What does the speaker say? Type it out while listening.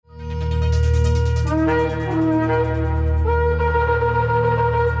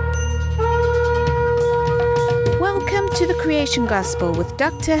Foundation Gospel with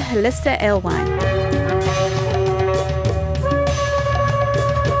Dr. Hollisa Alewine.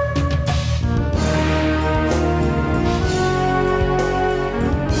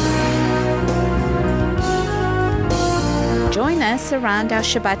 Join us around our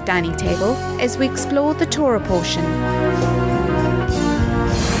Shabbat dining table as we explore the Torah portion.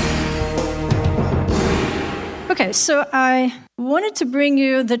 Okay, so I wanted to bring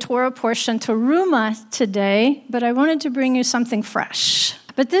you the Torah portion, Teruma, today, but I wanted to bring you something fresh.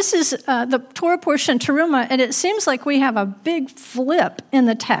 But this is the Torah portion, Teruma, and it seems like we have a big flip in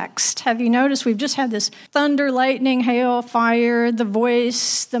the text. Have you noticed we've just had this thunder, lightning, hail, fire, the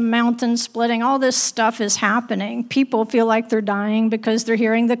voice, the mountain splitting, all this stuff is happening. People feel like they're dying because they're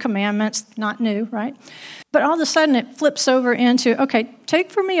hearing the commandments, not new, right? But all of a sudden it flips over into, okay,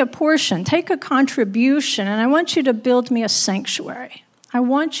 take for me a portion, take a contribution, and I want you to build me a sanctuary. I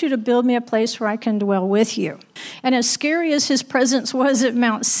want you to build me a place where I can dwell with you. And as scary as his presence was at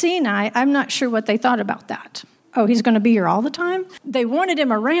Mount Sinai, I'm not sure what they thought about that. Oh, he's going to be here all the time? They wanted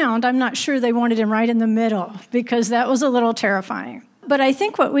him around. I'm not sure they wanted him right in the middle because that was a little terrifying. But I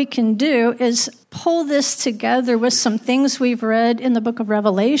think what we can do is pull this together with some things we've read in the book of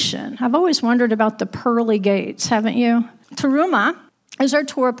Revelation. I've always wondered about the pearly gates, haven't you? Teruma is our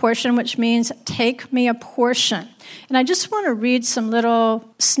Torah portion, which means take me a portion. And I just want to read some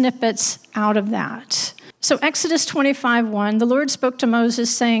little snippets out of that. So Exodus 25:1, the Lord spoke to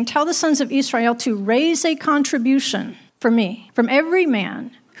Moses saying, tell the sons of Israel to raise a contribution for me. From every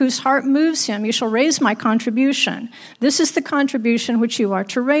man whose heart moves him, you shall raise my contribution. This is the contribution which you are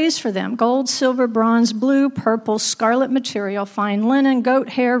to raise for them. Gold, silver, bronze, blue, purple, scarlet material, fine linen, goat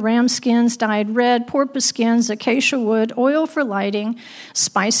hair, ram skins, dyed red, porpoise skins, acacia wood, oil for lighting,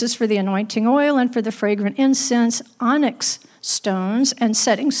 spices for the anointing oil and for the fragrant incense, onyx stones and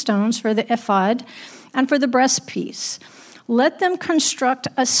setting stones for the ephod and for the breastpiece. Let them construct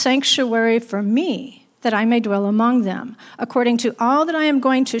a sanctuary for me, that I may dwell among them, according to all that I am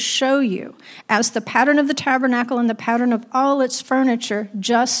going to show you, as the pattern of the tabernacle and the pattern of all its furniture,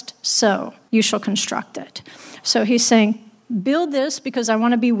 just so you shall construct it. So he's saying, build this because I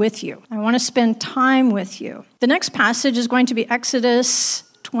want to be with you. I want to spend time with you. The next passage is going to be Exodus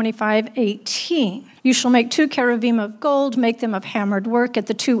 25:18. You shall make 2 cherubim of gold, make them of hammered work at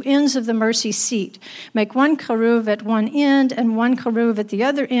the 2 ends of the mercy seat. Make 1 cherub at one end and 1 cherub at the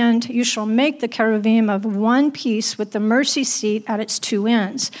other end. You shall make the cherubim of one piece with the mercy seat at its 2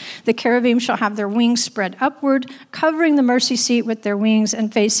 ends. The cherubim shall have their wings spread upward, covering the mercy seat with their wings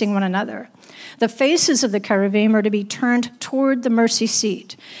and facing one another. The faces of the cherubim are to be turned toward the mercy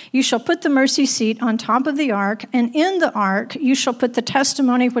seat. You shall put the mercy seat on top of the ark, and in the ark you shall put the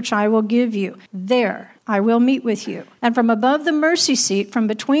testimony which I will give you. There I will meet with you. And from above the mercy seat, from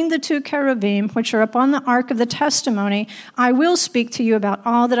between the 2 cherubim which are upon the ark of the testimony, I will speak to you about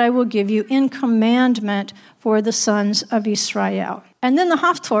all that I will give you in commandment for the sons of Israel. And then the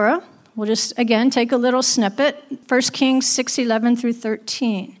Haftorah, we'll just again take a little snippet, 1 Kings 6:11 through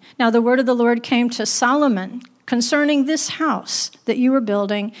 13. Now the word of the Lord came to Solomon concerning this house that you are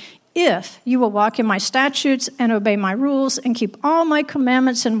building. If you will walk in my statutes and obey my rules and keep all my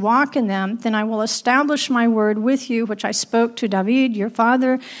commandments and walk in them, then I will establish my word with you, which I spoke to David, your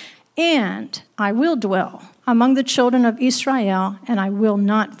father, and I will dwell among the children of Israel, and I will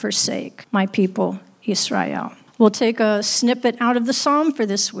not forsake my people Israel. We'll take a snippet out of the Psalm for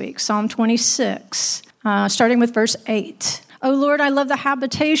this week, Psalm 26, starting with verse 8. O Lord, I love the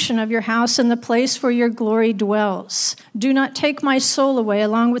habitation of your house and the place where your glory dwells. Do not take my soul away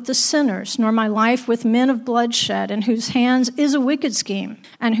along with the sinners, nor my life with men of bloodshed, in whose hands is a wicked scheme,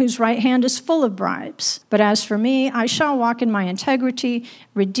 and whose right hand is full of bribes. But as for me, I shall walk in my integrity,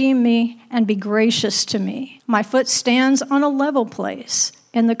 redeem me, and be gracious to me. My foot stands on a level place.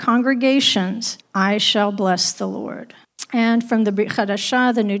 In the congregations, I shall bless the Lord. And from the Brit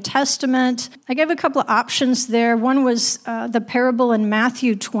Chadashah, the New Testament, I gave a couple of options there. One was the parable in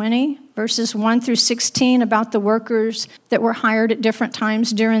Matthew 20, verses 1 through 16, about the workers that were hired at different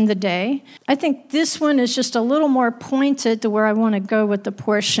times during the day. I think this one is just a little more pointed to where I want to go with the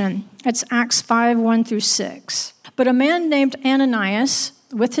portion. It's Acts 5, 1 through 6. But a man named Ananias,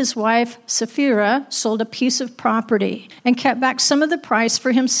 with his wife Sapphira, sold a piece of property and kept back some of the price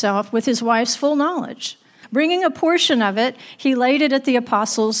for himself with his wife's full knowledge. Bringing a portion of it, he laid it at the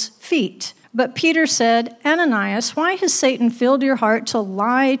apostles' feet. But Peter said, Ananias, why has Satan filled your heart to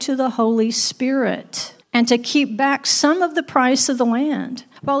lie to the Holy Spirit and to keep back some of the price of the land?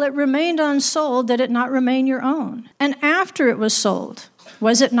 While it remained unsold, did it not remain your own? And after it was sold,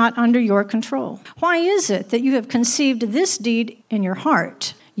 was it not under your control? Why is it that you have conceived this deed in your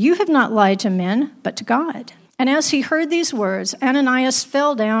heart? You have not lied to men, but to God. And as he heard these words, Ananias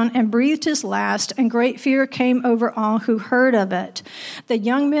fell down and breathed his last, and great fear came over all who heard of it. The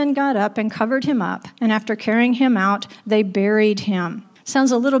young men got up and covered him up, and after carrying him out, they buried him.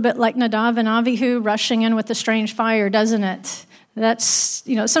 Sounds a little bit like Nadav and Abihu rushing in with the strange fire, doesn't it? That's,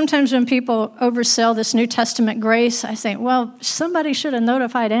 sometimes when people oversell this New Testament grace, I think, well, somebody should have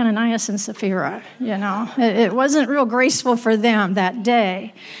notified Ananias and Sapphira. It wasn't real graceful for them that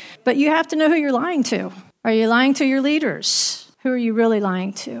day. But you have to know who you're lying to. Are you lying to your leaders? Who are you really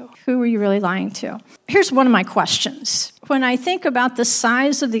lying to? Who are you really lying to? Here's one of my questions. When I think about the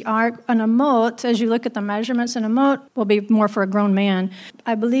size of the ark, an amot, as you look at the measurements, an amot will be more for a grown man,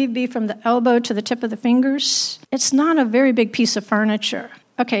 I believe be from the elbow to the tip of the fingers. It's not a very big piece of furniture.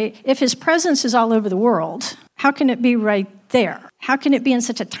 Okay, if his presence is all over the world, how can it be right there? How can it be in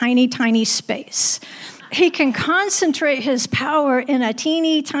such a tiny, tiny space? He can concentrate his power in a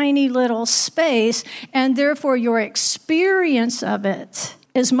teeny, tiny little space, and therefore your experience of it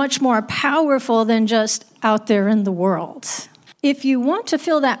is much more powerful than just out there in the world. If you want to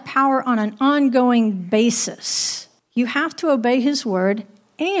feel that power on an ongoing basis, you have to obey his word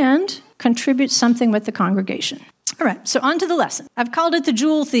and contribute something with the congregation. All right, so on to the lesson. I've called it the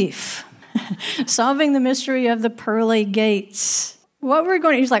jewel thief, solving the mystery of the pearly gates.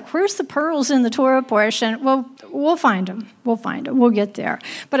 He's like, where's the pearls in the Torah portion? Well, we'll find them. We'll get there.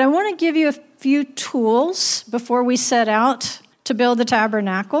 But I want to give you a few tools before we set out to build the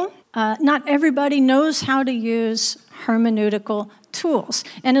tabernacle. Not everybody knows how to use hermeneutical tools.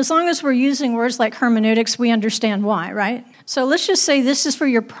 And as long as we're using words like hermeneutics, we understand why, right? So let's just say this is for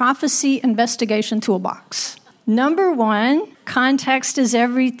your prophecy investigation toolbox. Number one, context is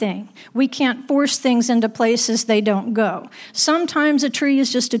everything. We can't force things into places they don't go. Sometimes a tree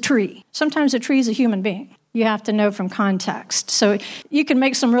is just a tree. Sometimes a tree is a human being. You have to know from context. So you can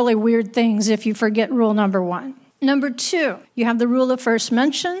make some really weird things if you forget rule number one. Number two, you have the rule of first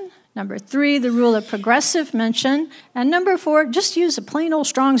mention. Number three, the rule of progressive mention. And number four, just use a plain old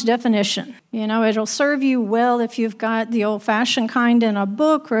Strong's definition. It'll serve you well if you've got the old-fashioned kind in a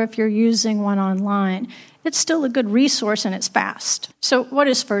book or if you're using one online. It's still a good resource and it's fast. So what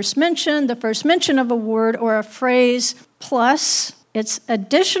is first mention? The first mention of a word or a phrase plus its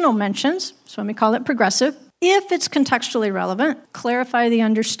additional mentions, so let me call it progressive, if it's contextually relevant, clarify the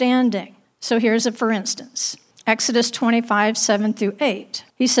understanding. So here's a for instance. Exodus 25, 7 through 8.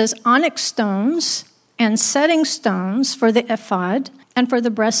 He says, onyx stones and setting stones for the ephod and for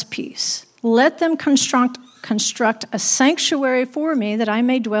the breastpiece. Let them construct a sanctuary for me that I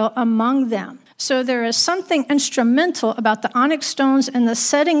may dwell among them. So there is something instrumental about the onyx stones and the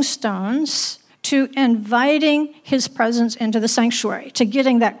setting stones to inviting his presence into the sanctuary, to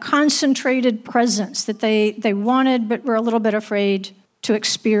getting that concentrated presence that they wanted but were a little bit afraid to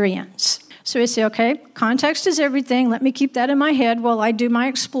experience. So we say, okay, context is everything. Let me keep that in my head while I do my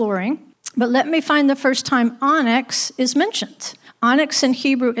exploring. But let me find the first time onyx is mentioned. Onyx in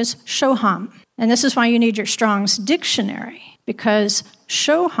Hebrew is shoham. And this is why you need your Strong's dictionary, because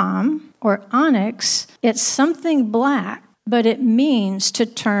shoham, or onyx, it's something black, but it means to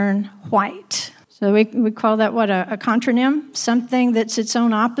turn white. So we call that a contronym, something that's its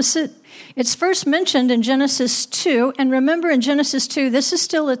own opposite. It's first mentioned in Genesis 2, and remember in Genesis 2, this is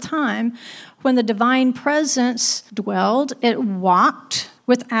still a time when the divine presence dwelled. It walked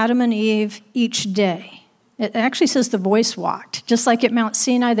with Adam and Eve each day. It actually says the voice walked. Just like at Mount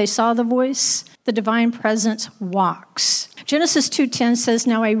Sinai, they saw the voice. The divine presence walks. Genesis 2:10 says,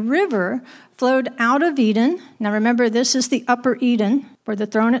 now a river flowed out of Eden. Now remember, this is the upper Eden, where the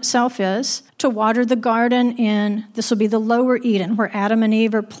throne itself is, to water the garden in, this will be the lower Eden, where Adam and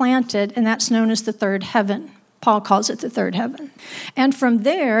Eve are planted, and that's known as the third heaven. Paul calls it the third heaven. And from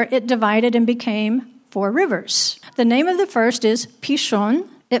there, it divided and became 4 rivers. The name of the first is Pishon.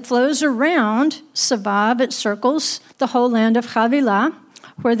 It flows around Savav. It circles the whole land of Havilah,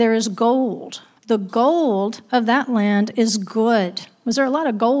 where there is gold. The gold of that land is good. Was there a lot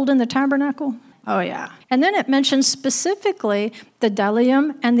of gold in the tabernacle? Oh, yeah. And then it mentions specifically the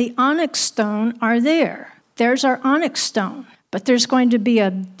bdellium and the onyx stone are there. There's our onyx stone. But there's going to be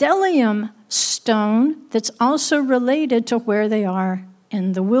a bdellium stone that's also related to where they are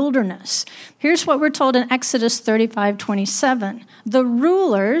in the wilderness. Here's what we're told in Exodus 35:27. The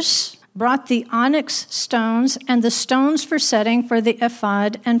rulers brought the onyx stones and the stones for setting for the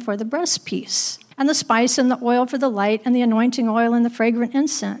ephod and for the breastpiece, and the spice and the oil for the light and the anointing oil and the fragrant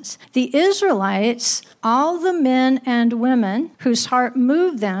incense. The Israelites, all the men and women whose heart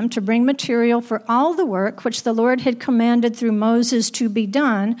moved them to bring material for all the work which the Lord had commanded through Moses to be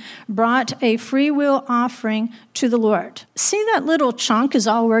done, brought a freewill offering to the Lord. See, that little chunk is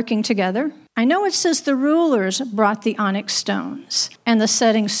all working together? I know it says the rulers brought the onyx stones and the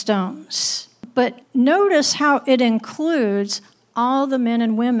setting stones, but notice how it includes all the men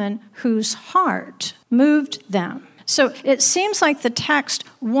and women whose heart moved them. So it seems like the text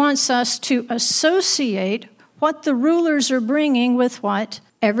wants us to associate what the rulers are bringing with what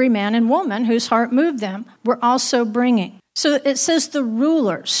every man and woman whose heart moved them were also bringing. So it says the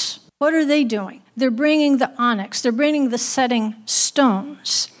rulers. What are they doing? They're bringing the onyx. They're bringing the setting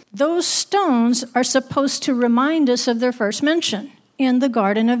stones. Those stones are supposed to remind us of their first mention in the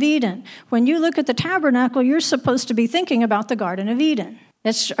Garden of Eden. When you look at the tabernacle, you're supposed to be thinking about the Garden of Eden.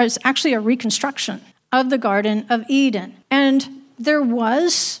 It's actually a reconstruction of the Garden of Eden. And there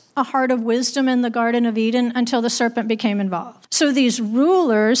was a heart of wisdom in the Garden of Eden until the serpent became involved. So these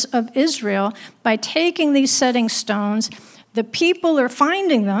rulers of Israel, by taking these setting stones, the people are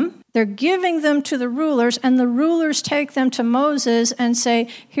finding them, they're giving them to the rulers, and the rulers take them to Moses and say,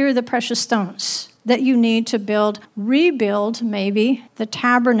 here are the precious stones that you need to rebuild maybe the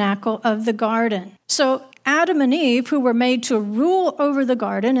tabernacle of the garden. So Adam and Eve, who were made to rule over the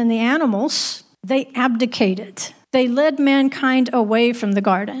garden and the animals, they abdicated. They led mankind away from the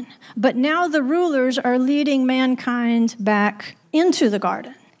garden. But now the rulers are leading mankind back into the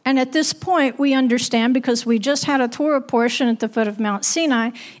garden. And at this point, we understand, because we just had a Torah portion at the foot of Mount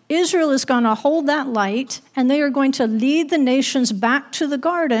Sinai, Israel is going to hold that light, and they are going to lead the nations back to the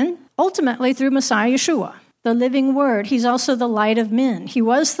garden, ultimately through Messiah Yeshua, the living word. He's also the light of men. He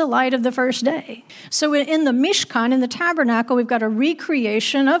was the light of the first day. So in the Mishkan, in the tabernacle, we've got a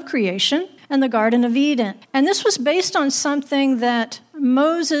recreation of creation and the Garden of Eden. And this was based on something that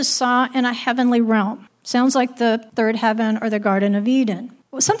Moses saw in a heavenly realm. Sounds like the third heaven or the Garden of Eden.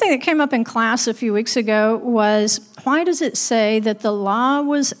 Something that came up in class a few weeks ago was, why does it say that the law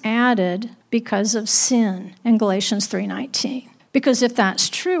was added because of sin in Galatians 3:19? Because if that's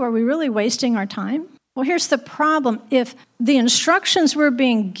true, are we really wasting our time? Well, here's the problem. If the instructions we're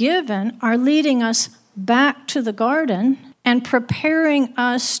being given are leading us back to the garden and preparing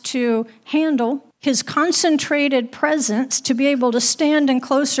us to handle his concentrated presence, to be able to stand in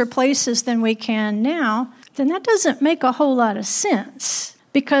closer places than we can now, then that doesn't make a whole lot of sense.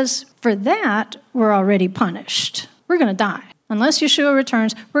 Because for that, we're already punished. We're going to die. Unless Yeshua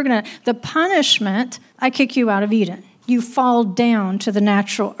returns, the punishment, I kick you out of Eden. You fall down to the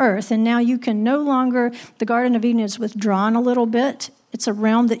natural earth, and now you can no longer, the Garden of Eden is withdrawn a little bit. It's a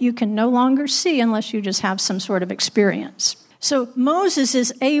realm that you can no longer see unless you just have some sort of experience. So Moses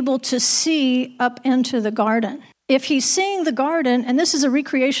is able to see up into the garden. If he's seeing the garden, and this is a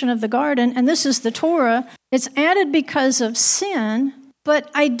recreation of the garden, and this is the Torah, it's added because of sin,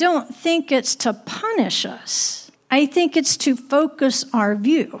 but I don't think it's to punish us. I think it's to focus our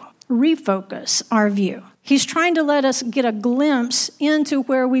view, refocus our view. He's trying to let us get a glimpse into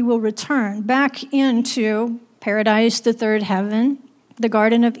where we will return, back into paradise, the third heaven, the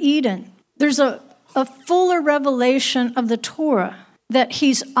Garden of Eden. There's a fuller revelation of the Torah that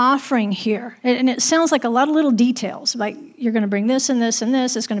he's offering here. And it sounds like a lot of little details, like you're going to bring this and this and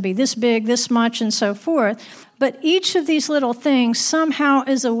this, it's going to be this big, this much, and so forth. But each of these little things somehow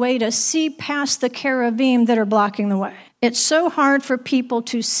is a way to see past the cherubim that are blocking the way. It's so hard for people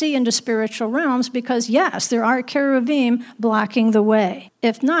to see into spiritual realms because, yes, there are cherubim blocking the way.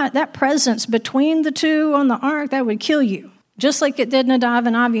 If not, that presence between the two on the ark, that would kill you. Just like it did Nadav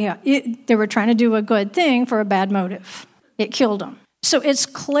and Abihu. They were trying to do a good thing for a bad motive. It killed them. So it's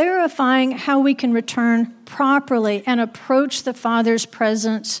clarifying how we can return properly and approach the Father's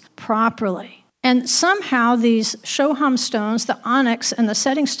presence properly. And somehow these shoham stones, the onyx and the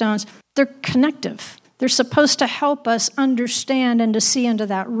setting stones, they're connective. They're supposed to help us understand and to see into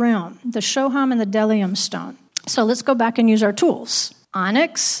that realm, the shoham and the bdellium stone. So let's go back and use our tools.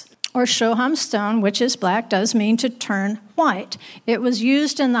 Onyx or shoham stone, which is black, does mean to turn white. It was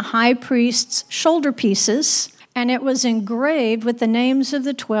used in the high priest's shoulder pieces, and it was engraved with the names of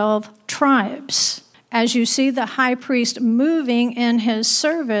the 12 tribes. As you see the high priest moving in his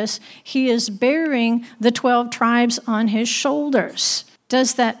service, he is bearing the 12 tribes on his shoulders.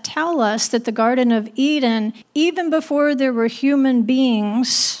 Does that tell us that the Garden of Eden, even before there were human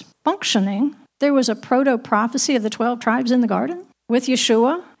beings functioning, there was a proto-prophecy of the 12 tribes in the garden with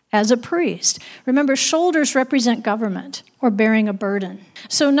Yeshua as a priest? Remember, shoulders represent government or bearing a burden.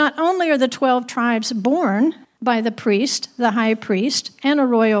 So not only are the 12 tribes born by the priest, the high priest, and a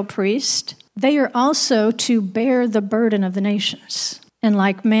royal priest, they are also to bear the burden of the nations in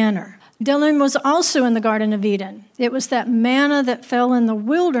like manner. Bdellium was also in the Garden of Eden. It was that manna that fell in the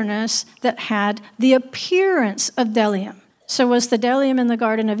wilderness that had the appearance of bdellium. So was the bdellium in the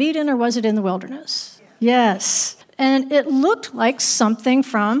Garden of Eden or was it in the wilderness? Yes. And it looked like something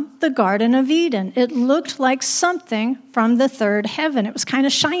from the Garden of Eden. It looked like something from the third heaven. It was kind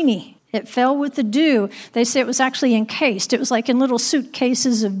of shiny. It fell with the dew. They say it was actually encased. It was like in little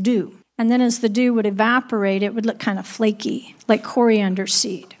suitcases of dew. And then as the dew would evaporate, it would look kind of flaky, like coriander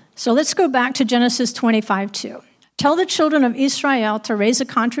seed. So let's go back to Genesis 25:2. Tell the children of Israel to raise a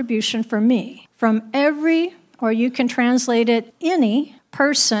contribution for me from every, or you can translate it, any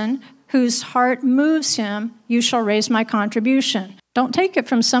person whose heart moves him, you shall raise my contribution. Don't take it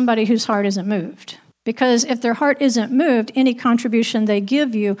from somebody whose heart isn't moved. Because if their heart isn't moved, any contribution they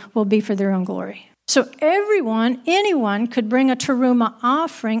give you will be for their own glory. So anyone could bring a teruma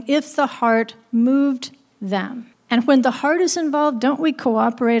offering if the heart moved them. And when the heart is involved, don't we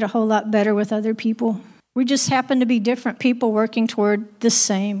cooperate a whole lot better with other people? We just happen to be different people working toward the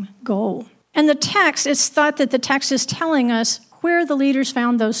same goal. And the text, it's thought that the text is telling us where the leaders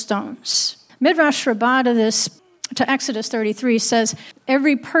found those stones. Midrash Rabbah to Exodus 33 says,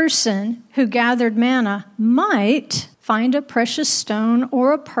 every person who gathered manna might find a precious stone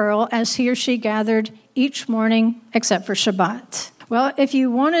or a pearl as he or she gathered each morning except for Shabbat. Well, if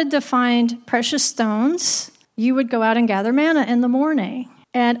you wanted to find precious stones, you would go out and gather manna in the morning.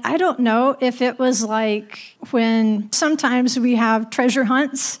 And I don't know if it was like when sometimes we have treasure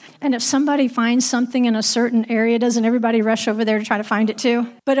hunts, and if somebody finds something in a certain area, doesn't everybody rush over there to try to find it too?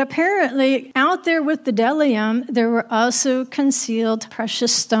 But apparently, out there with the bdellium, there were also concealed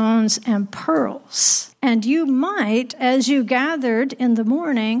precious stones and pearls. And you might, as you gathered in the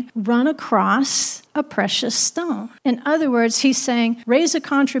morning, run across a precious stone. In other words, he's saying, raise a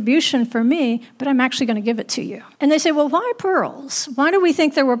contribution for me, but I'm actually going to give it to you. And they say, well, why pearls? Why do we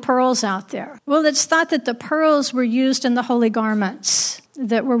think there were pearls out there? Well, it's thought that the pearls were used in the holy garments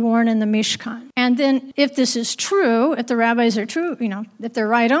that were worn in the Mishkan. And then if this is true, if the rabbis are true, if they're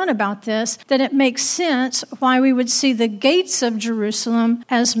right on about this, then it makes sense why we would see the gates of Jerusalem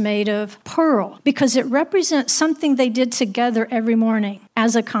as made of pearl, because it represents something they did together every morning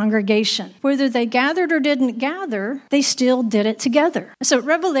as a congregation. Whether they gathered or didn't gather, they still did it together. So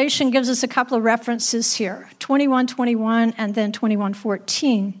Revelation gives us a couple of references here, 21:21 and then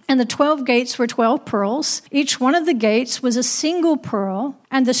 21:14. And the 12 gates were 12 pearls. Each one of the gates was a single pearl,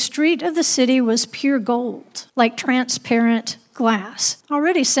 and the street of the city was pure gold, like transparent glass.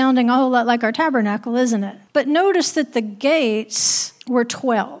 Already sounding a whole lot like our tabernacle, isn't it? But notice that the gates were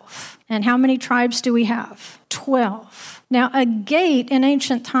 12. And how many tribes do we have? 12. Now, a gate in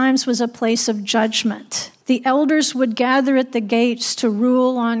ancient times was a place of judgment. The elders would gather at the gates to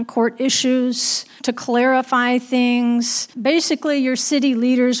rule on court issues, to clarify things. Basically, your city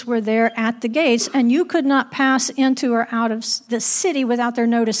leaders were there at the gates, and you could not pass into or out of the city without their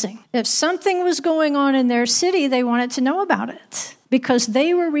noticing. If something was going on in their city, they wanted to know about it because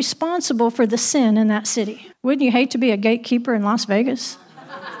they were responsible for the sin in that city. Wouldn't you hate to be a gatekeeper in Las Vegas?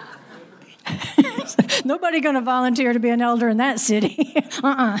 Nobody going to volunteer to be an elder in that city.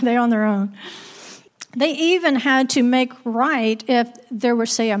 They're on their own. They even had to make right if there were,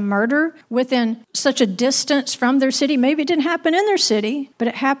 say, a murder within such a distance from their city. Maybe it didn't happen in their city, but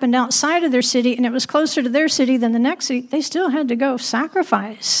it happened outside of their city, and it was closer to their city than the next city. They still had to go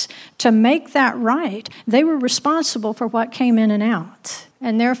sacrifice to make that right. They were responsible for what came in and out,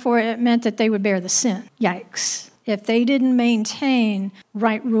 and therefore it meant that they would bear the sin. Yikes. If they didn't maintain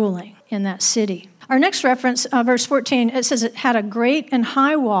right ruling in that city. Our next reference, verse 14, it says it had a great and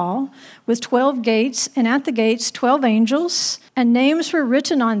high wall with 12 gates, and at the gates 12 angels, and names were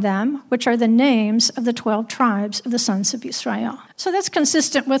written on them, which are the names of the 12 tribes of the sons of Israel. So that's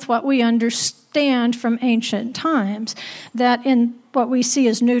consistent with what we understand from ancient times, that in what we see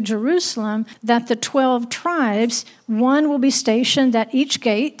as New Jerusalem, that the 12 tribes, one will be stationed at each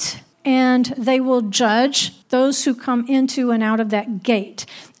gate, and they will judge those who come into and out of that gate.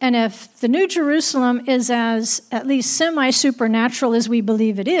 And if the New Jerusalem is as at least semi-supernatural as we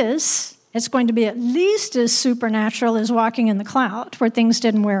believe it is, it's going to be at least as supernatural as walking in the cloud, where things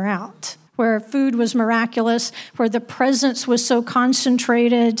didn't wear out, where food was miraculous, where the presence was so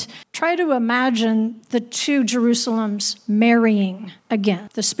concentrated. Try to imagine the two Jerusalems marrying again,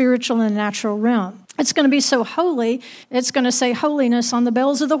 the spiritual and the natural realm. It's going to be so holy, it's going to say holiness on the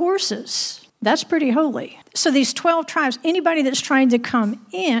bells of the horses. That's pretty holy. So these 12 tribes, anybody that's trying to come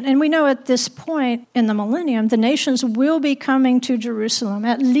in, and we know at this point in the millennium, the nations will be coming to Jerusalem,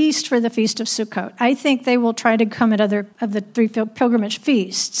 at least for the Feast of Sukkot. I think they will try to come at other of the 3 pilgrimage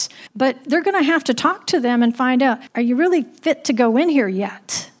feasts. But they're going to have to talk to them and find out, are you really fit to go in here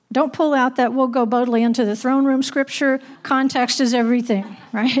yet? Don't pull out that we'll go boldly into the throne room scripture. Context is everything,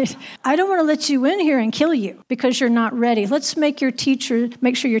 right? I don't want to let you in here and kill you because you're not ready. Let's make sure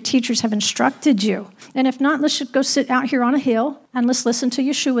your teachers have instructed you. And if not, let's just go sit out here on a hill and let's listen to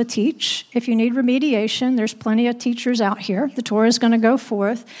Yeshua teach. If you need remediation, there's plenty of teachers out here. The Torah is going to go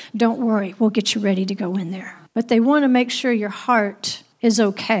forth. Don't worry, we'll get you ready to go in there. But they want to make sure your heart is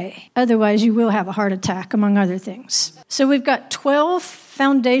okay. Otherwise, you will have a heart attack, among other things. So we've got 12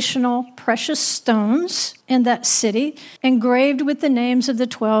 foundational precious stones in that city, engraved with the names of the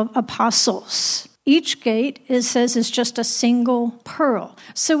 12 apostles. Each gate, it says, is just a single pearl.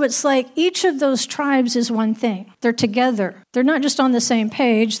 So it's like each of those tribes is one thing. They're together. They're not just on the same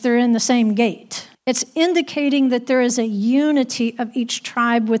page, they're in the same gate. It's indicating that there is a unity of each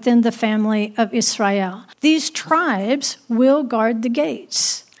tribe within the family of Israel. These tribes will guard the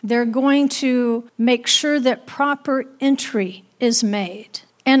gates. They're going to make sure that proper entry is made.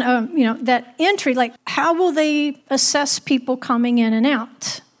 And, that entry, like, how will they assess people coming in and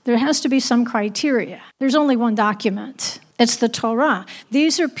out? There has to be some criteria. There's only one document. It's the Torah.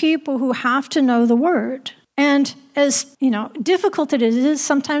 These are people who have to know the word. And as, difficult it is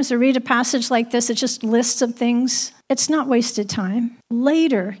sometimes to read a passage like this, it just lists of things. It's not wasted time.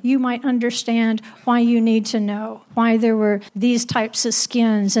 Later, you might understand why you need to know, why there were these types of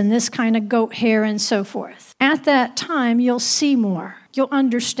skins and this kind of goat hair and so forth. At that time, you'll see more. You'll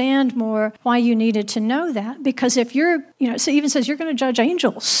understand more why you needed to know that. Because if you're, it even says you're going to judge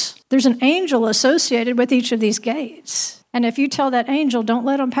angels. There's an angel associated with each of these gates. And if you tell that angel, don't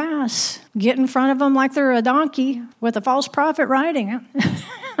let them pass, get in front of them like they're a donkey with a false prophet riding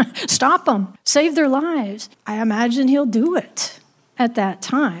it, stop them, save their lives, I imagine he'll do it at that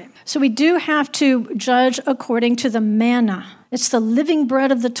time. So we do have to judge according to the manna. It's the living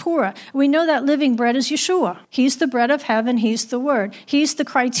bread of the Torah. We know that living bread is Yeshua. He's the bread of heaven. He's the word. He's the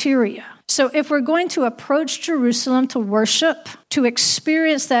criteria. So if we're going to approach Jerusalem to worship, to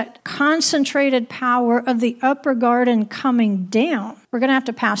experience that concentrated power of the upper garden coming down, we're going to have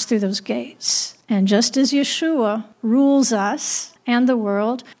to pass through those gates. And just as Yeshua rules us and the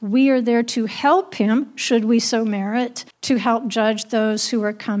world, we are there to help him, should we so merit, to help judge those who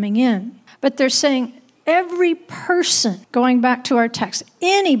are coming in. But they're saying, every person, going back to our text,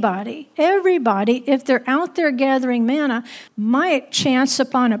 everybody, if they're out there gathering manna, might chance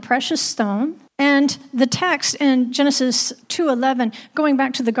upon a precious stone. And the text in Genesis 2:11, going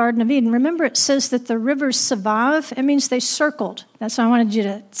back to the Garden of Eden, remember it says that the rivers Savav, it means they circled. That's why I wanted you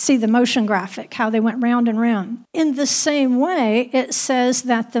to see the motion graphic, how they went round and round. In the same way, it says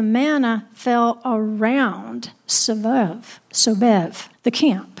that the manna fell around Sobev, the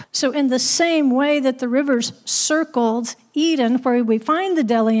camp. So in the same way that the rivers circled Eden, where we find the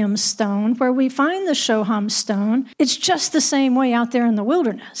Delium stone, where we find the Shoham stone, it's just the same way out there in the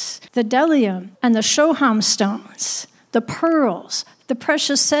wilderness. The Delium and the Shoham stones, the pearls, the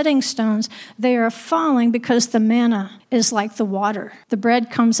precious setting stones, they are falling because the manna is like the water. The bread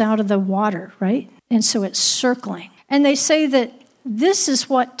comes out of the water, right? And so it's circling. And they say that this is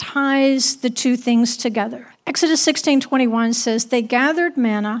what ties the two things together. Exodus 16:21 says, they gathered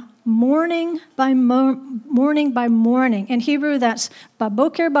manna morning by morning. In Hebrew, that's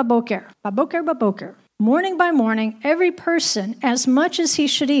baboker. Morning by morning, every person as much as he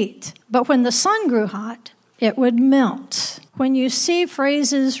should eat. But when the sun grew hot, it would melt. When you see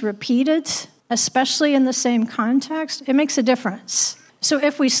phrases repeated, especially in the same context, it makes a difference. So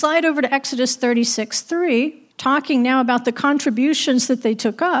if we slide over to Exodus 36:3, talking now about the contributions that they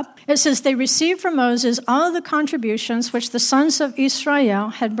took up, it says they received from Moses all of the contributions which the sons of Israel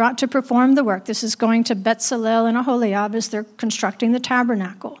had brought to perform the work. This is going to Bezalel and Aholiab as they're constructing the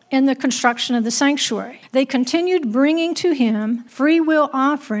tabernacle and the construction of the sanctuary. They continued bringing to him free will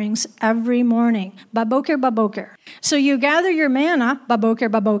offerings every morning. Baboker. So you gather your manna,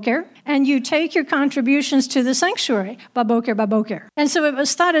 baboker, and you take your contributions to the sanctuary, baboker. And so it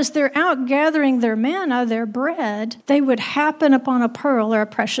was thought as they're out gathering their manna, their bread, they would happen upon a pearl or a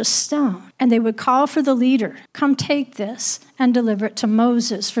precious stone. And they would call for the leader, come take this and deliver it to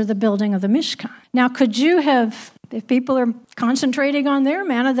Moses for the building of the Mishkan. Now, could you have, if people are concentrating on their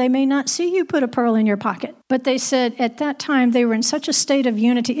manna, they may not see you put a pearl in your pocket. But they said at that time they were in such a state of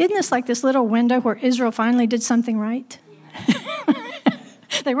unity. Isn't this like this little window where Israel finally did something right?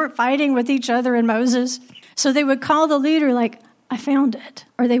 They weren't fighting with each other and Moses. So they would call the leader like, I found it.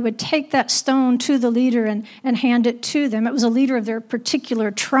 Or they would take that stone to the leader and hand it to them. It was a leader of their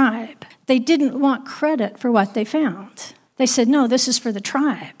particular tribe. They didn't want credit for what they found. They said, no, this is for the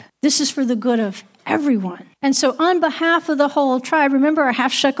tribe. This is for the good of everyone. And so on behalf of the whole tribe, remember our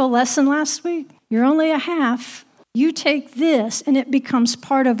half shekel lesson last week? You're only a half. You take this, and it becomes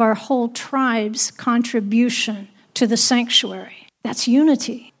part of our whole tribe's contribution to the sanctuary. That's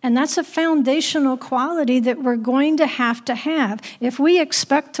unity. And that's a foundational quality that we're going to have. If we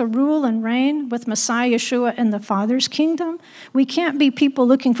expect to rule and reign with Messiah Yeshua in the Father's kingdom, we can't be people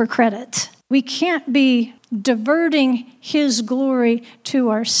looking for credit. We can't be diverting his glory to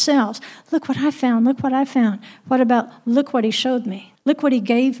ourselves. Look what I found. Look what I found. What about, look what he showed me. Look what he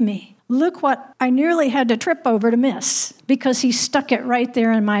gave me. Look what I nearly had to trip over to miss because he stuck it right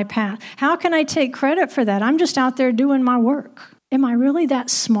there in my path. How can I take credit for that? I'm just out there doing my work. Am I really that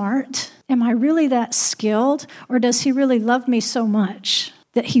smart? Am I really that skilled? Or does he really love me so much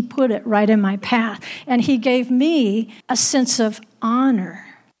that he put it right in my path? And he gave me a sense of honor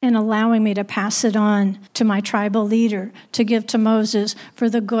in allowing me to pass it on to my tribal leader, to give to Moses for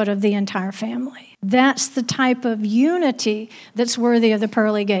the good of the entire family. That's the type of unity that's worthy of the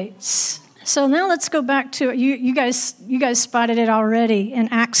pearly gates. So now let's go back to, you guys spotted it already in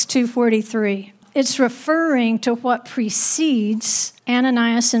Acts 2:43. It's referring to what precedes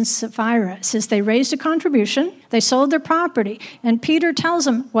Ananias and Sapphira. It says they raised a contribution, they sold their property, and Peter tells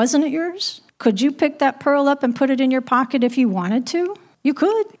them, wasn't it yours? Could you pick that pearl up and put it in your pocket if you wanted to? You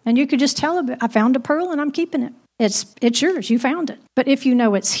could, and you could just tell him, I found a pearl and I'm keeping it. It's yours, you found it. But if you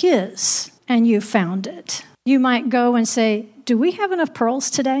know it's his and you found it, you might go and say, do we have enough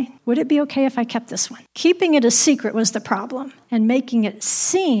pearls today? Would it be okay if I kept this one? Keeping it a secret was the problem, and making it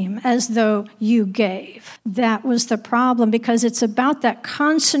seem as though you gave. That was the problem, because it's about that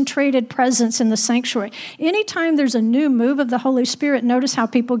concentrated presence in the sanctuary. Anytime there's a new move of the Holy Spirit, notice how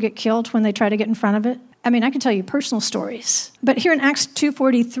people get killed when they try to get in front of it. I mean, I can tell you personal stories. But here in Acts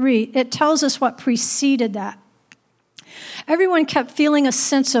 2:43, it tells us what preceded that. Everyone kept feeling a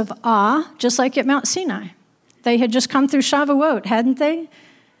sense of awe, just like at Mount Sinai. They had just come through Shavuot, hadn't they?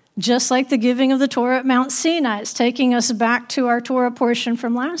 Just like the giving of the Torah at Mount Sinai. It's taking us back to our Torah portion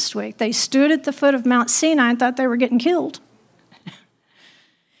from last week. They stood at the foot of Mount Sinai and thought they were getting killed.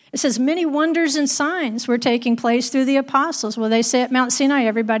 It says many wonders and signs were taking place through the apostles. Well, they say at Mount Sinai,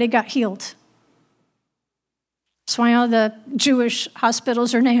 everybody got healed. That's why all the Jewish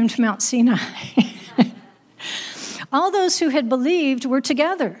hospitals are named Mount Sinai. All those who had believed were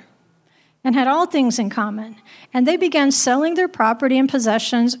together and had all things in common. And they began selling their property and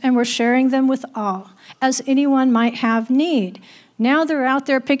possessions and were sharing them with all, as anyone might have need. Now they're out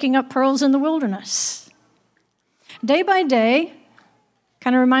there picking up pearls in the wilderness. Day by day,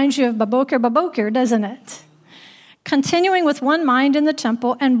 kind of reminds you of Baboker, doesn't it? Continuing with one mind in the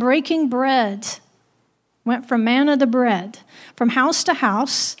temple and breaking bread. Went from manna to bread. From house to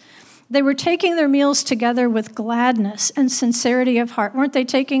house, they were taking their meals together with gladness and sincerity of heart. Weren't they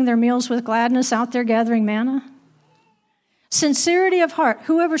taking their meals with gladness out there gathering manna? Sincerity of heart,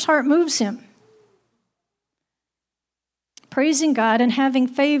 whoever's heart moves him. Praising God and having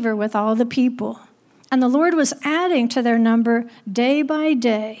favor with all the people. And the Lord was adding to their number day by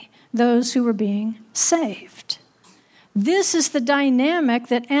day those who were being saved. This is the dynamic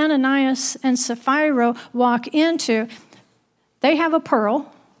that Ananias and Sapphira walk into. They have a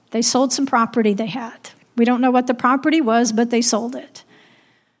pearl. They sold some property they had. We don't know what the property was, but they sold it.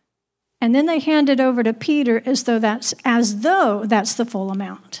 And then they hand it over to Peter as though that's the full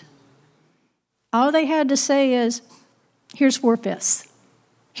amount. All they had to say is, here's 4/5.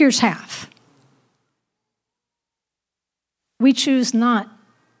 Here's half. We choose not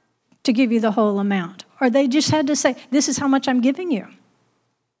to give you the whole amount. Or they just had to say, this is how much I'm giving you.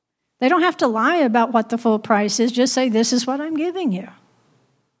 They don't have to lie about what the full price is. Just say, this is what I'm giving you.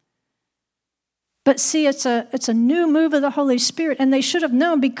 But see, it's a new move of the Holy Spirit, and they should have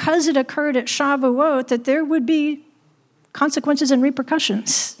known, because it occurred at Shavuot, that there would be consequences and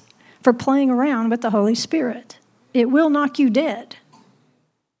repercussions for playing around with the Holy Spirit. It will knock you dead.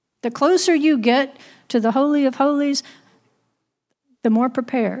 The closer you get to the Holy of Holies, the more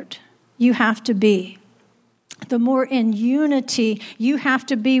prepared you have to be. The more in unity you have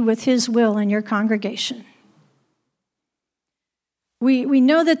to be with His will in your congregation. We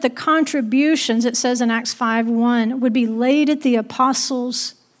know that the contributions, it says in Acts 5:1, would be laid at the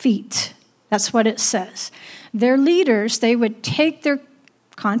apostles' feet. That's what it says. Their leaders, they would take their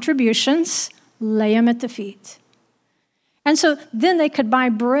contributions, lay them at the feet. And so then they could buy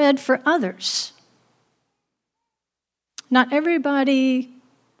bread for others. Not everybody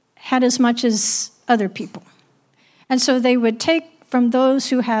had as much as other people. And so they would take from those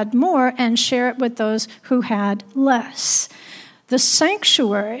who had more and share it with those who had less. The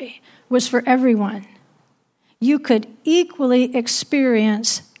sanctuary was for everyone. You could equally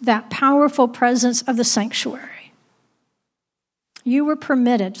experience that powerful presence of the sanctuary. You were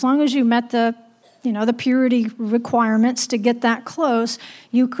permitted, as long as you met the the purity requirements to get that close,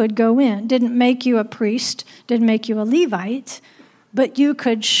 you could go in. Didn't make you a priest, didn't make you a Levite, but you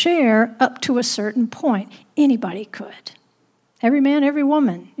could share up to a certain point. Anybody could. Every man, every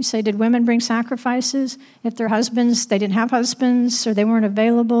woman. You say, did women bring sacrifices? If their husbands, they didn't have husbands, or they weren't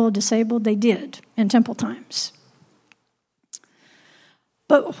available, disabled, they did in temple times.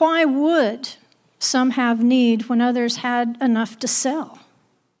 But why would some have need when others had enough to sell?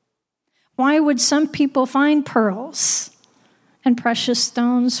 Why would some people find pearls and precious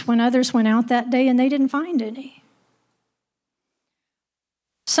stones when others went out that day and they didn't find any?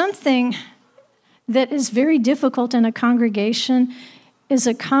 Something that is very difficult in a congregation is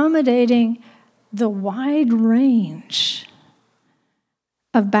accommodating the wide range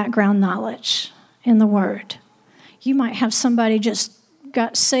of background knowledge in the Word. You might have somebody just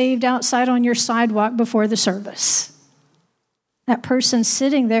got saved outside on your sidewalk before the service. That person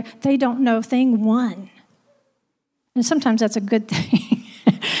sitting there, they don't know thing one. And sometimes that's a good thing.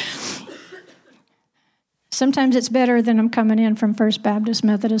 Sometimes it's better than I'm coming in from First Baptist,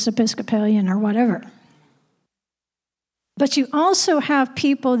 Methodist, Episcopalian, or whatever. But you also have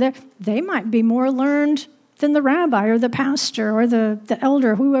people there, they might be more learned than the rabbi or the pastor or the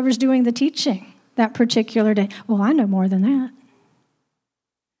elder, whoever's doing the teaching that particular day. Well, I know more than that.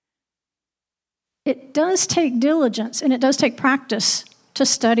 It does take diligence and it does take practice to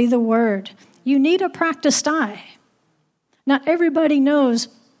study the Word. You need a practiced eye. Not everybody knows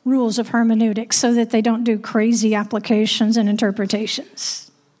rules of hermeneutics so that they don't do crazy applications and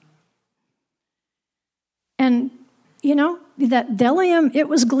interpretations. And, that bdellium, it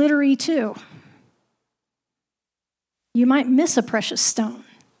was glittery too. You might miss a precious stone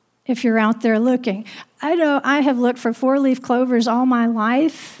if you're out there looking. I know I have looked for 4-leaf clovers all my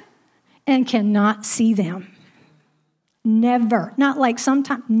life and cannot see them. Never. Not like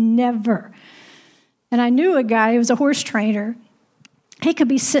sometimes, never. And I knew a guy who was a horse trainer. He could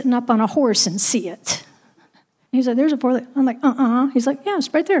be sitting up on a horse and see it. He's like, there's a 4-leaf. I'm like, He's like, yeah,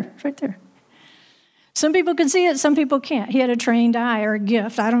 it's right there. It's right there. Some people can see it, some people can't. He had a trained eye or a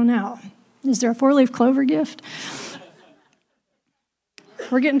gift. I don't know. Is there a 4-leaf clover gift?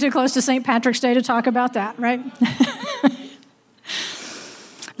 We're getting too close to St. Patrick's Day to talk about that, right?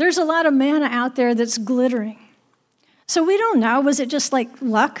 There's a lot of manna out there that's glittering. So we don't know, was it just like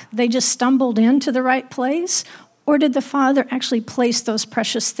luck? They just stumbled into the right place? Or did the Father actually place those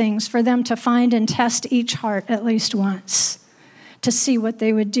precious things for them to find and test each heart at least once to see what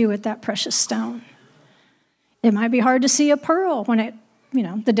they would do with that precious stone? It might be hard to see a pearl when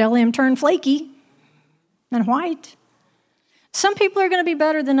the bdellium turned flaky and white. Some people are going to be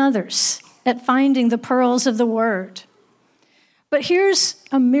better than others at finding the pearls of the Word. But here's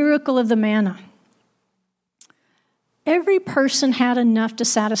a miracle of the manna. Every person had enough to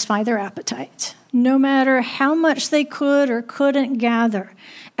satisfy their appetite, no matter how much they could or couldn't gather.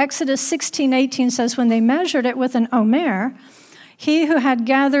 Exodus 16:18 says, when they measured it with an omer, he who had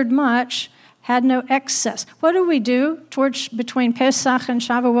gathered much had no excess. What do we do? Between Pesach and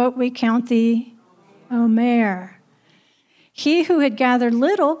Shavuot, we count the omer. He who had gathered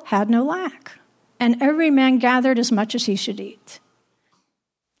little had no lack, and every man gathered as much as he should eat.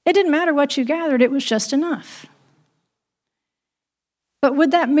 It didn't matter what you gathered, it was just enough. But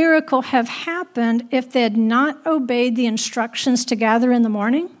would that miracle have happened if they had not obeyed the instructions to gather in the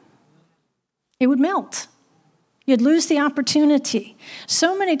morning? It would melt. You'd lose the opportunity.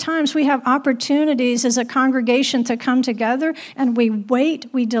 So many times we have opportunities as a congregation to come together, and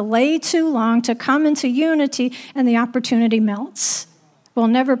we delay too long to come into unity, and the opportunity melts. We'll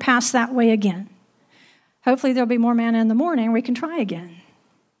never pass that way again. Hopefully there'll be more manna in the morning, we can try again.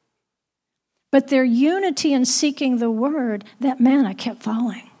 But their unity in seeking the Word, that manna kept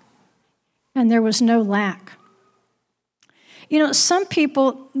falling. And there was no lack. Some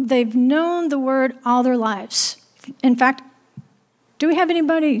people, they've known the Word all their lives. In fact, do we have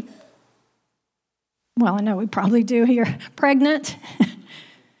anybody, well, I know we probably do here, pregnant?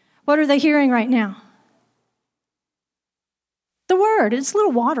 What are they hearing right now? The Word. It's a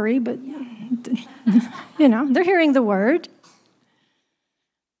little watery, but, they're hearing the Word.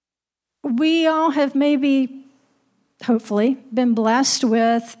 We all have maybe, hopefully, been blessed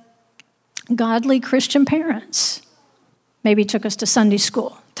with godly Christian parents. Maybe took us to Sunday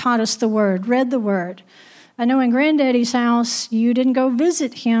school, taught us the Word, read the Word. I know in Granddaddy's house, you didn't go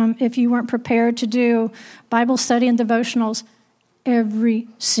visit him if you weren't prepared to do Bible study and devotionals every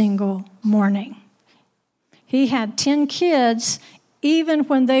single morning. He had 10 kids. Even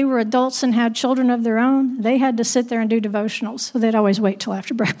when they were adults and had children of their own, they had to sit there and do devotionals. So they'd always wait till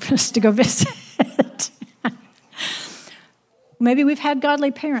after breakfast to go visit. Maybe we've had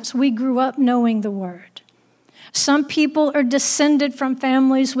godly parents. We grew up knowing the word. Some people are descended from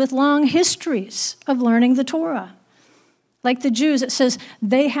families with long histories of learning the Torah. Like the Jews, it says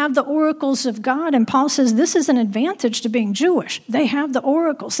they have the oracles of God. And Paul says this is an advantage to being Jewish. They have the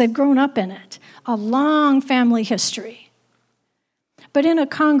oracles. They've grown up in it. A long family history. But in a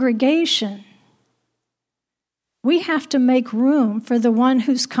congregation, we have to make room for the one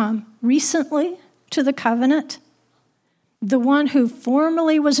who's come recently to the covenant, the one who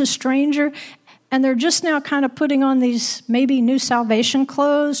formerly was a stranger, and they're just now kind of putting on these maybe new salvation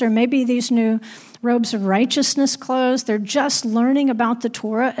clothes or maybe these new robes of righteousness clothes. They're just learning about the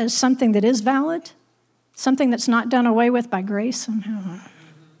Torah as something that is valid, something that's not done away with by grace somehow.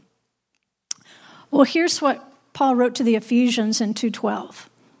 Well, here's what Paul wrote to the Ephesians in 2:12.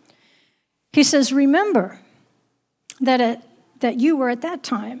 He says, remember that you were at that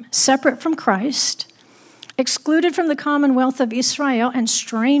time separate from Christ, excluded from the commonwealth of Israel, and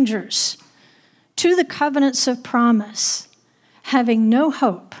strangers to the covenants of promise, having no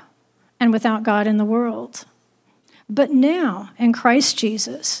hope and without God in the world. But now, in Christ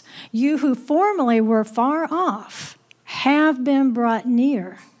Jesus, you who formerly were far off have been brought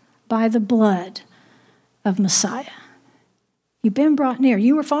near by the blood of Messiah. You've been brought near.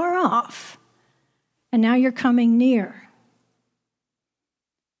 You were far off, and now you're coming near.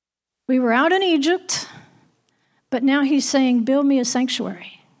 We were out in Egypt, but now he's saying, build me a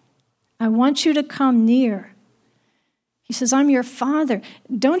sanctuary. I want you to come near. He says, I'm your father.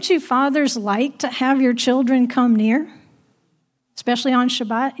 Don't you fathers like to have your children come near? Especially on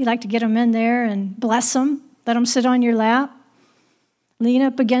Shabbat. You like to get them in there and bless them. Let them sit on your lap. Lean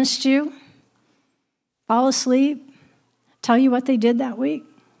up against you. Fall asleep. Tell you what they did that week.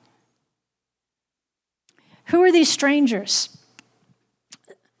 Who are these strangers?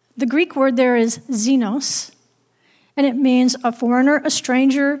 The Greek word there is xenos, and it means a foreigner, a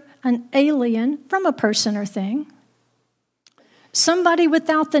stranger, an alien from a person or thing. Somebody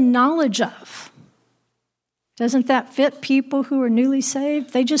without the knowledge of. Doesn't that fit people who are newly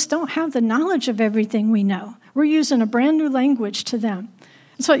saved? They just don't have the knowledge of everything we know. We're using a brand new language to them.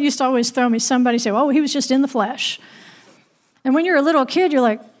 That's what used to always throw me. Somebody say, oh, he was just in the flesh. And when you're a little kid, you're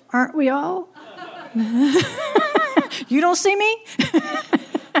like, aren't we all? You don't see me?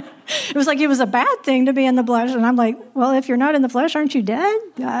 It was like it was a bad thing to be in the flesh. And I'm like, well, if you're not in the flesh, aren't you dead?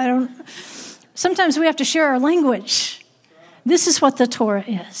 Sometimes we have to share our language. This is what the Torah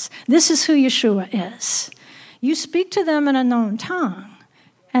is. This is who Yeshua is. You speak to them in a known tongue,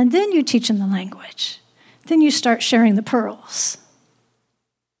 and then you teach them the language. Then you start sharing the pearls.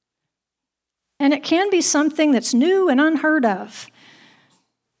 And it can be something that's new and unheard of.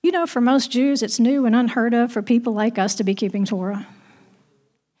 You know, for most Jews, it's new and unheard of for people like us to be keeping Torah.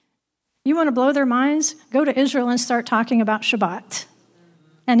 You want to blow their minds? Go to Israel and start talking about Shabbat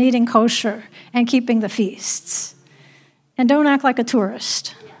and eating kosher and keeping the feasts. And don't act like a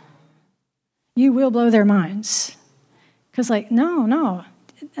tourist. You will blow their minds. Because no,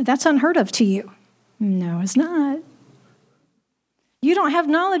 that's unheard of to you. No, it's not. You don't have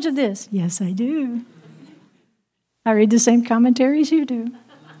knowledge of this. Yes, I do. I read the same commentaries you do.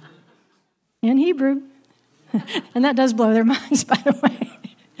 In Hebrew. And that does blow their minds, by the way.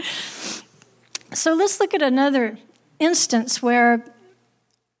 So let's look at another instance where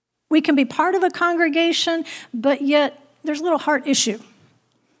we can be part of a congregation, but yet there's a little heart issue.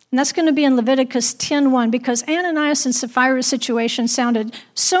 And that's going to be in Leviticus 10:1, because Ananias and Sapphira's situation sounded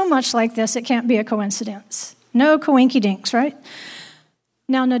so much like this, it can't be a coincidence. No coinky-dinks, right?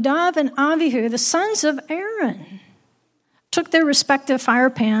 Now, Nadav and Avihu, the sons of Aaron, took their respective fire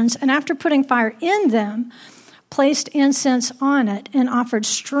pans, and after putting fire in them, placed incense on it and offered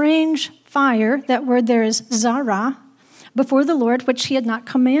strange fire, that word there is zara, before the Lord, which he had not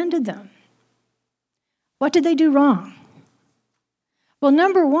commanded them. What did they do wrong? Well,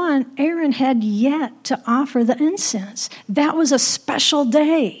 number one, Aaron had yet to offer the incense. That was a special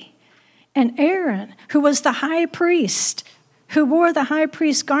day. And Aaron, who was the high priest, who wore the high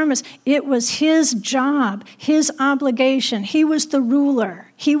priest's garments, it was his job, his obligation. He was the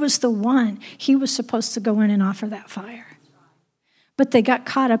ruler. He was the one. He was supposed to go in and offer that fire. But they got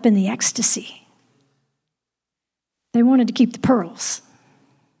caught up in the ecstasy. They wanted to keep the pearls.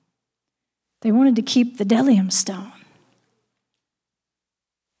 They wanted to keep the bdellium stone.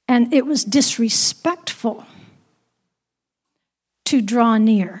 And it was disrespectful to draw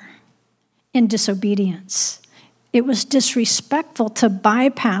near in disobedience. It was disrespectful to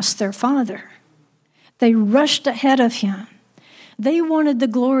bypass their father. They rushed ahead of him. They wanted the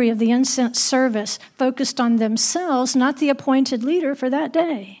glory of the incense service focused on themselves, not the appointed leader for that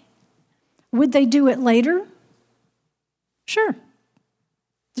day. Would they do it later? Sure.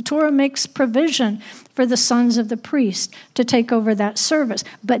 The Torah makes provision for the sons of the priest to take over that service,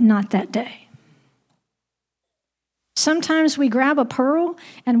 but not that day. Sometimes we grab a pearl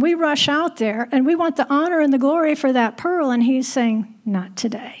and we rush out there and we want the honor and the glory for that pearl, and he's saying, not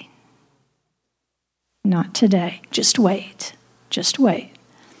today. Not today. Just wait. Just wait.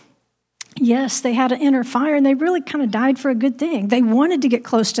 Yes, they had an inner fire, and they really kind of died for a good thing. They wanted to get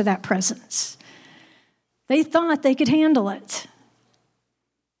close to that presence. They thought they could handle it.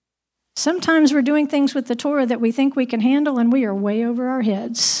 Sometimes we're doing things with the Torah that we think we can handle, and we are way over our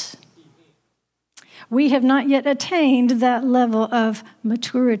heads. We have not yet attained that level of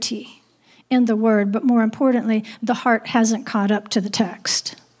maturity in the Word, but more importantly, the heart hasn't caught up to the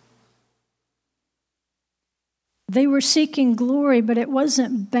text. They were seeking glory, but it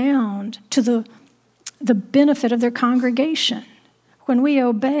wasn't bound to the benefit of their congregation. When we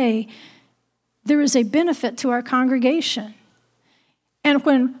obey, there is a benefit to our congregation. And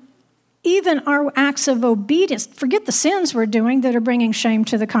when even our acts of obedience, forget the sins we're doing that are bringing shame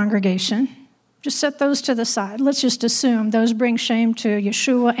to the congregation. Just set those to the side. Let's just assume those bring shame to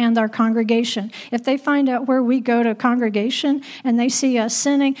Yeshua and our congregation. If they find out where we go to congregation and they see us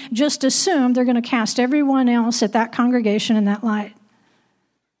sinning, just assume they're going to cast everyone else at that congregation in that light.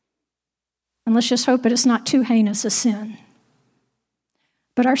 And let's just hope that it's not too heinous a sin.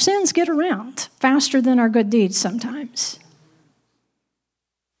 But our sins get around faster than our good deeds sometimes.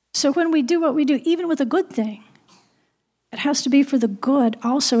 So when we do what we do, even with a good thing, it has to be for the good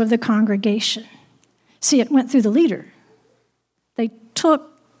also of the congregation. See, it went through the leader. They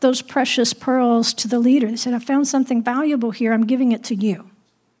took those precious pearls to the leader. They said, I found something valuable here. I'm giving it to you.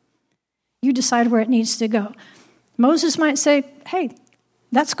 You decide where it needs to go. Moses might say, hey,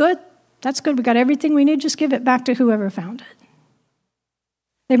 that's good. That's good. We got everything we need. Just give it back to whoever found it.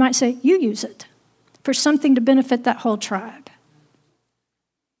 They might say, you use it for something to benefit that whole tribe.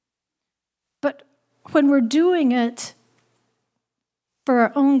 But when we're doing it for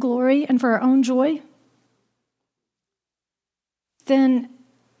our own glory and for our own joy, then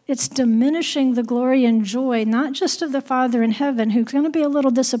it's diminishing the glory and joy, not just of the Father in heaven, who's going to be a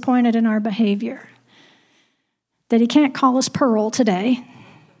little disappointed in our behavior, that he can't call us pearl today.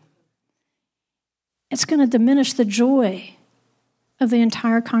 It's going to diminish the joy of the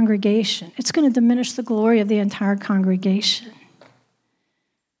entire congregation. It's going to diminish the glory of the entire congregation.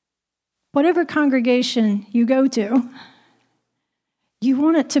 Whatever congregation you go to, you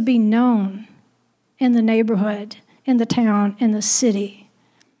want it to be known in the neighborhood, in the town, in the city,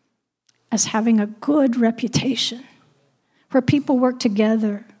 as having a good reputation, where people work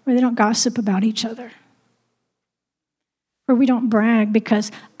together, where they don't gossip about each other, where we don't brag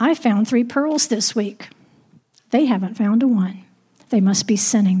because I found 3 pearls this week. They haven't found a one. They must be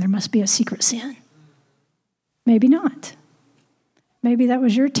sinning. There must be a secret sin. Maybe not. Maybe that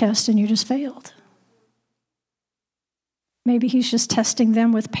was your test and you just failed. Maybe he's just testing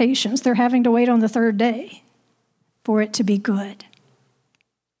them with patience. They're having to wait on the 3rd day for it to be good.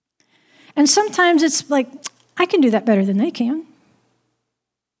 And sometimes it's like, I can do that better than they can.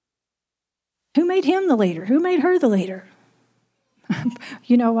 Who made him the leader? Who made her the leader?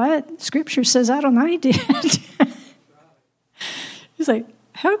 You know what? Scripture says Adonai did. He's like,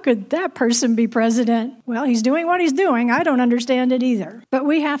 how could that person be president? Well, he's doing what he's doing. I don't understand it either. But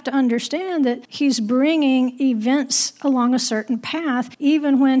we have to understand that he's bringing events along a certain path,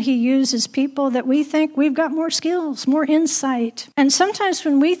 even when he uses people that we think we've got more skills, more insight. And sometimes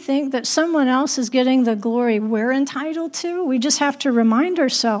when we think that someone else is getting the glory we're entitled to, we just have to remind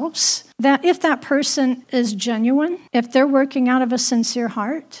ourselves that if that person is genuine, if they're working out of a sincere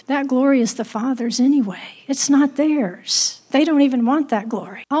heart, that glory is the Father's anyway. It's not theirs. They don't even want that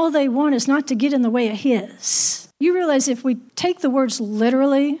glory. All they want is not to get in the way of his. You realize if we take the words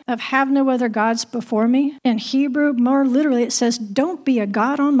literally of have no other gods before me, in Hebrew, more literally it says, don't be a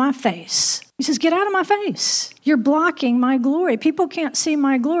God on my face. He says, get out of my face. You're blocking my glory. People can't see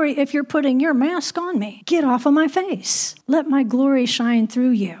my glory if you're putting your mask on me. Get off of my face. Let my glory shine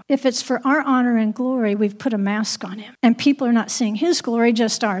through you. If it's for our honor and glory, we've put a mask on him. And people are not seeing his glory,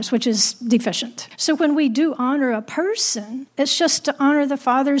 just ours, which is deficient. So when we do honor a person, it's just to honor the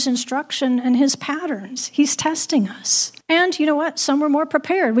Father's instruction and his patterns. He's testing us. And you know what? Some were more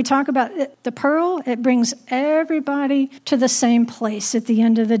prepared. We talk about it, the pearl. It brings everybody to the same place at the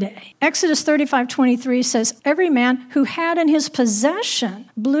end of the day. Exodus 35:23 says, every man who had in his possession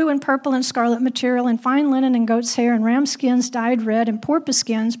blue and purple and scarlet material and fine linen and goat's hair and ram skins dyed red and porpoise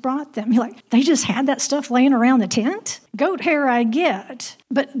skins brought them. You're like, they just had that stuff laying around the tent? Goat hair I get.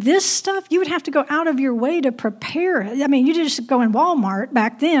 But this stuff, you would have to go out of your way to prepare it. I mean, you just go in Walmart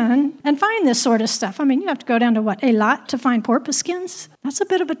back then and find this sort of stuff. I mean, you have to go down to Eilat to find porpoise skins? That's a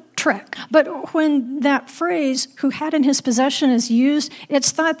bit of a trick. But when that phrase, who had in his possession, is used,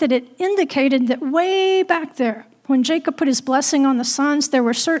 it's thought that it indicated that way back there, when Jacob put his blessing on the sons, there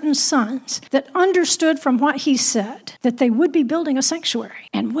were certain sons that understood from what he said that they would be building a sanctuary.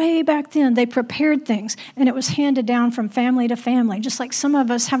 And way back then, they prepared things, and it was handed down from family to family, just like some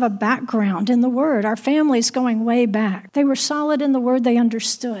of us have a background in the Word. Our family's going way back. They were solid in the Word. They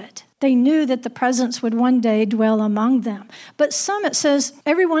understood. They knew that the presence would one day dwell among them. But some, it says,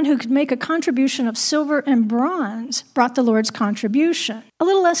 everyone who could make a contribution of silver and bronze brought the Lord's contribution. A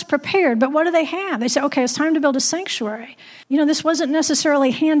little less prepared, but what do they have? They say, okay, it's time to build a sanctuary. This wasn't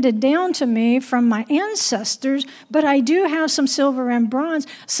necessarily handed down to me from my ancestors, but I do have some silver and bronze,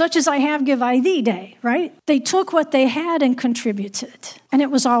 such as I have give I thee day, right? They took what they had and contributed, and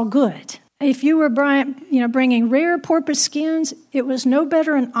it was all good. If you were bringing rare porpoise skins, it was no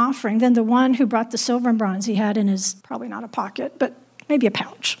better an offering than the one who brought the silver and bronze he had in his, probably not a pocket, but maybe a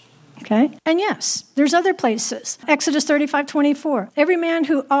pouch. Okay? And yes, there's other places. Exodus 35:24. Every man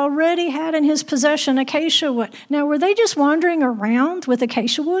who already had in his possession acacia wood. Now, were they just wandering around with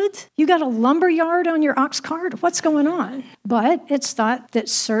acacia wood? You got a lumber yard on your ox cart? What's going on? But it's thought that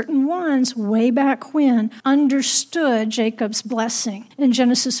certain ones way back when understood Jacob's blessing. In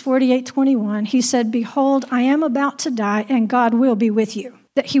Genesis 48:21, he said, "Behold, I am about to die, and God will be with you."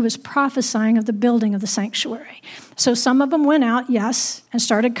 That he was prophesying of the building of the sanctuary. So some of them went out, yes, and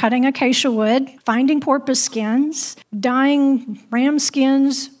started cutting acacia wood, finding porpoise skins, dyeing ram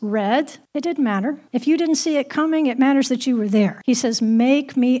skins red. It didn't matter. If you didn't see it coming, it matters that you were there. He says,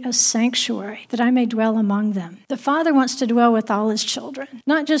 make me a sanctuary that I may dwell among them. The Father wants to dwell with all his children,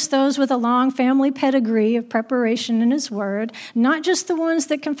 not just those with a long family pedigree of preparation in his word, not just the ones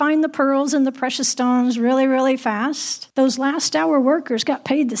that can find the pearls and the precious stones really, really fast. Those last hour workers got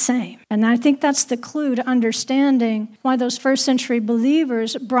paid the same. And I think that's the clue to understanding why those first century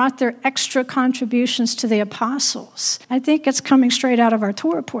believers brought their extra contributions to the apostles. I think it's coming straight out of our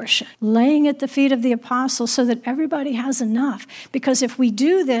Torah portion, laying at the feet of the apostles so that everybody has enough. Because if we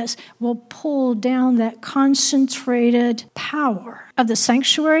do this, we'll pull down that concentrated power of the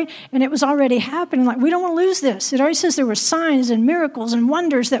sanctuary, and it was already happening. Like, we don't want to lose this. It already says there were signs and miracles and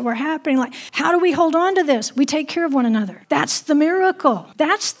wonders that were happening. Like, how do we hold on to this? We take care of one another. That's the miracle.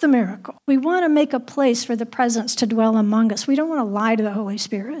 That's the miracle. We want to make a place for the presence to dwell among us. We don't want to lie to the Holy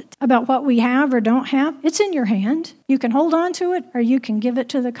Spirit about what we have or don't have. It's in your hand. You can hold on to it, or you can give it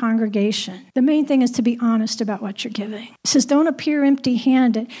to the congregation. The main thing is to be honest about what you're giving. It says, don't appear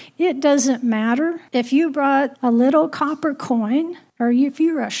empty-handed. It doesn't matter if you brought a little copper coin, or if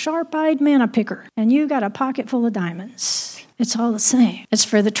you're a sharp-eyed manna picker and you got a pocket full of diamonds. It's all the same. It's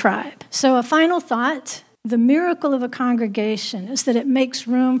for the tribe. So a final thought, the miracle of a congregation is that it makes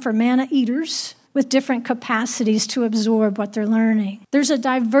room for manna eaters with different capacities to absorb what they're learning. There's a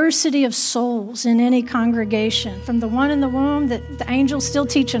diversity of souls in any congregation, from the one in the womb that the angel's still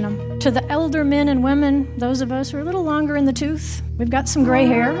teaching them, to the elder men and women, those of us who are a little longer in the tooth. We've got some gray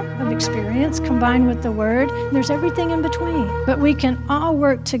hair of experience combined with the word. There's everything in between. But we can all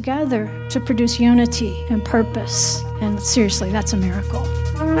work together to produce unity and purpose. And seriously, that's a miracle.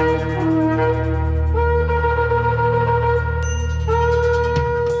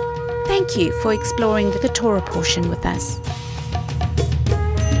 Thank you for exploring the Torah portion with us.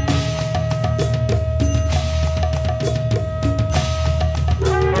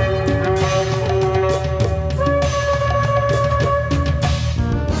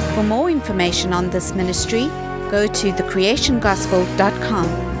 For more information on this ministry, go to thecreationgospel.com.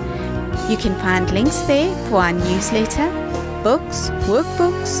 You can find links there for our newsletter, books,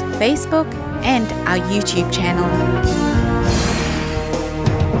 workbooks, Facebook, and our YouTube channel.